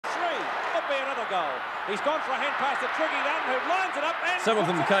another goal. He's gone for a hand pass to Twiggy Dunne, who lines it up and... Some of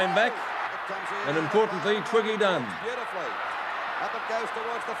them came back, and importantly, Twiggy Dunne. Beautifully. Up it goes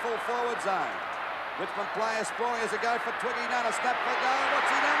towards the full forward zone. Richmond player sprawling as a go for Twiggy Dunne. A snap for goal. What's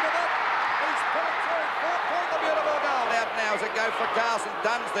he done with it? He's put it through. 4-point, the beautiful goal. Out now as a go for Carlson.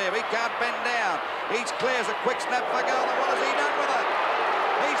 Dunne's there. He can't bend down. He's clear as a quick snap for goal. And what has he done with it?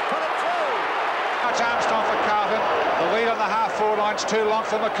 He's put it through. Much Armstrong for Carlton. The lead on the half-forward line's too long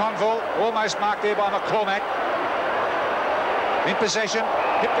for McConville. Almost marked there by McCormack. In possession.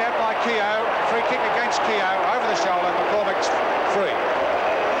 Hipped out by Keogh. Free kick against Keogh. Over the shoulder. McCormack's free.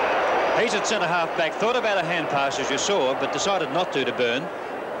 He's at centre-half back. Thought about a hand pass, as you saw, but decided not to Burn.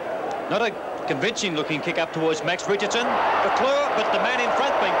 Not a convincing-looking kick up towards Max Richardson. McClure, but the man in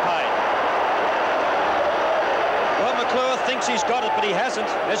front being paid. Well, McClure thinks he's got it, but he hasn't.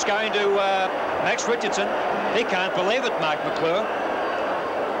 It's going to Max Richardson. He can't believe it, Mark McClure.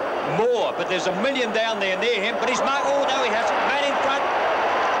 More, but there's a million down there near him, but he's marked. Oh, no, he hasn't. Man in front.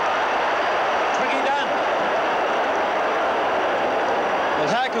 Twiggy Dunne. Well,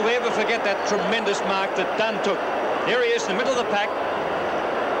 how can we ever forget that tremendous mark that Dunne took? Here he is in the middle of the pack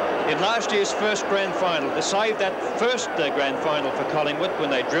in last year's first grand final to save that first grand final for Collingwood when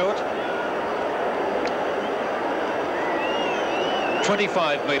they drew it.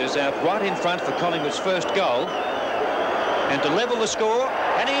 25 metres out, right in front for Collingwood's first goal, and to level the score,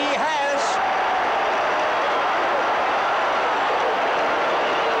 and he has.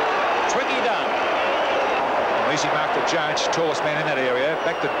 Twiggy Dunne. Easy mark to Jones, tallest man in that area.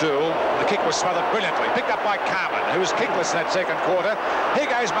 Back to Dool. The kick was smothered brilliantly. Picked up by Carman, who was kickless in that second quarter.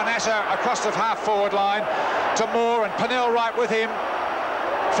 Here goes Manasseh across the half-forward line to Moore, and Pennell right with him.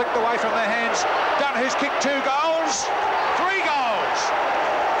 Flicked away from their hands. Dunne, who's kicked 2 goals. 3 goals.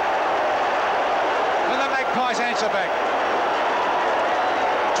 And the Magpies answer back.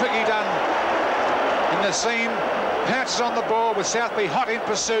 Twiggy Dunne in the seam. Pounces on the ball with Southby hot in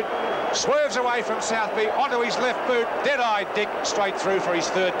pursuit. Swerves away from Southby onto his left boot. Dead-eyed Dick straight through for his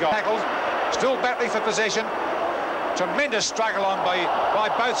 3rd goal. Tackles, still battling for possession. Tremendous struggle on by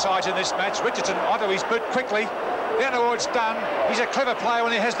both sides in this match. Richardson onto his boot quickly. Down towards Dunne. He's a clever player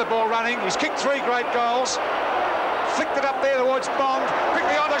when he has the ball running. He's kicked 3 great goals. Flicked it up there towards Bond.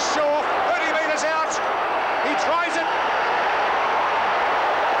 Quickly onto Shaw. 30 metres out. He tries it.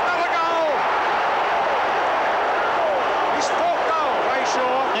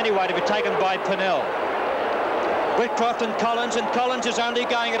 Anyway, to be taken by Pennell. Whitcroft and Collins is only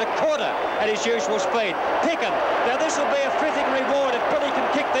going at a quarter at his usual speed. Pickham. Now this will be a fitting reward if Billy can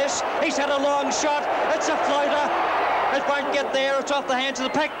kick this. He's had a long shot. It's a floater. It won't get there. It's off the hands of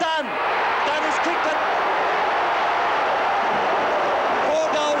the pack. Dunne has kicked it. 4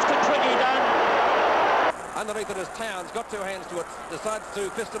 goals to Twiggy Dunne. Underneath it is Towns, got 2 hands to it, decides to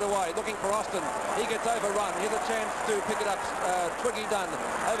fist it away, looking for Austin. He gets overrun. Here's a chance to pick it up. Twiggy Dunne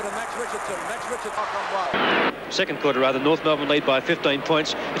over to Max Richardson. Max Richardson on well. Second quarter, rather, North Melbourne lead by 15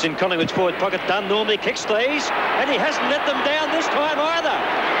 points. It's in Collingwood's forward pocket. Dunne normally kicks these, and he hasn't let them down this time either.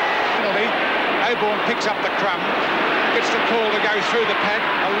 Oborn picks up the crumb, gets the call to go through the pack.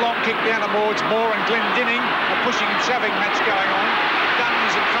 A long kick down towards Moore and Glendinning. A pushing and shoving match going on. Dunne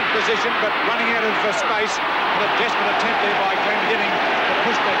is in front position, but running out of space. And a desperate attempt there by Glendinning to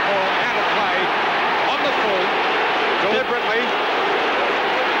push that ball out of play on the full, deliberately.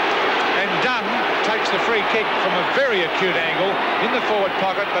 And Dunne takes the free kick from a very acute angle in the forward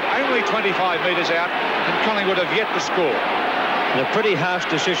pocket, but only 25 metres out, and Collingwood have yet to score. And a pretty harsh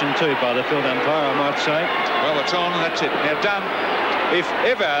decision too by the field umpire, I might say. Well, it's on, and that's it. Now, Dunne, if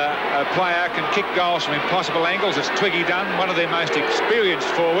ever a player can kick goals from impossible angles, it's Twiggy Dunne, one of their most experienced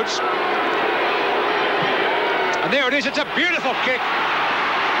forwards. And there it is, it's a beautiful kick.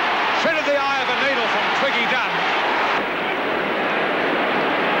 Threaded the eye of a needle from Twiggy Dunne.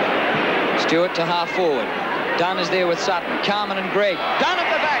 Stewart to half forward. Dunne is there with Sutton. Carman and Gregg. Dunne at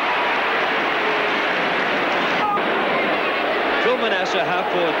the back. Phil Manasseh, half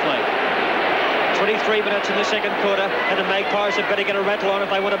forward play. 23 minutes in the second quarter, and the Magpies are better get a rattle on if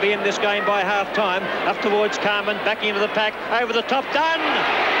they want to be in this game by half-time. Up towards Carman, back into the pack, over the top, Dunne!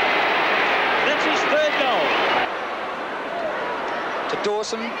 That's his 3rd goal. To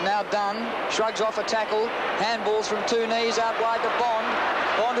Dawson, now Dunne, shrugs off a tackle, handballs from 2 knees out wide to Bond.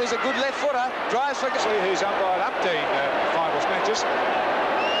 Bond, who's a good left footer, drives for... Who's umpired up 18 finals matches.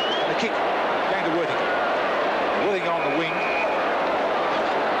 The kick going to Worthing. Worthing on the wing.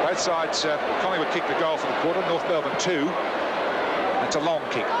 Both sides, Collingwood kicked the goal for the quarter, North Melbourne 2. It's a long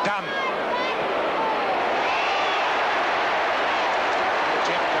kick. Dunne.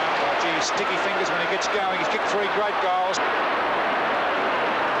 Attempt done. Oh, gee, sticky fingers when he gets going. He's kicked 3 great goals.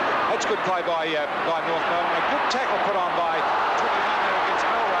 That's good play by North Melbourne. A good tackle put on by Twiggy Dunne against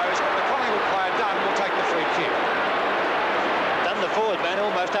Melrose, and the Collingwood player Dunne will take the free kick. Dunne, the forward man,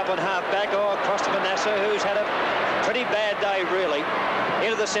 almost up on half-back. Oh, across to Manasseh, who's had a pretty bad day, really.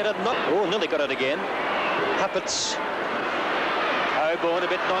 Into the centre, nearly got it again. Huppets. Oborn a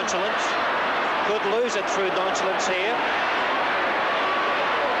bit nonchalant. Could lose it through nonchalance here.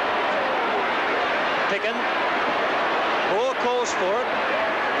 Picken. Moore calls for it,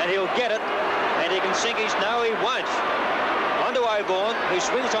 and he'll get it, and he can sink his... No, he won't. On to Oborn, who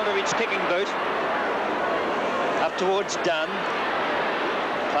swings onto his kicking boot. Up towards Dunne.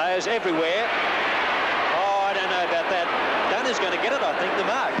 Players everywhere. Oh, I don't know about that. Dunne is going to get it, I think, the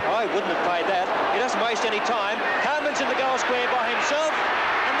mark. I wouldn't have played that. He doesn't waste any time. Harmon's in the goal square by himself,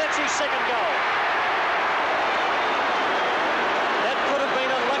 and that's his second goal. That could have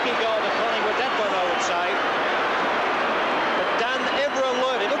been a lucky goal to Collingwood, that one, I would say. But Dunne, ever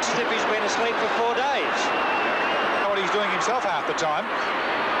alert. It looks as if he's been asleep for 4 days. You know what he's doing himself half the time.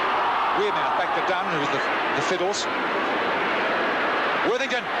 Weirmouth back to Dunne, who's the fiddles.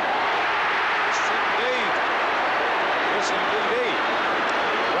 Worthington. Yes, indeed. Yes, indeed.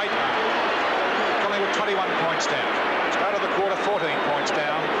 Great mark. Collingwood 21 points down. Start of the quarter, 14 points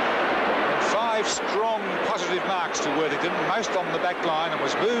down. And 5 strong positive marks to Worthington, most on the back line, and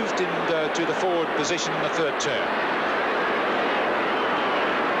was moved to the forward position in the third term.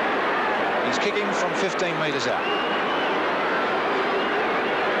 He's kicking from 15 metres out.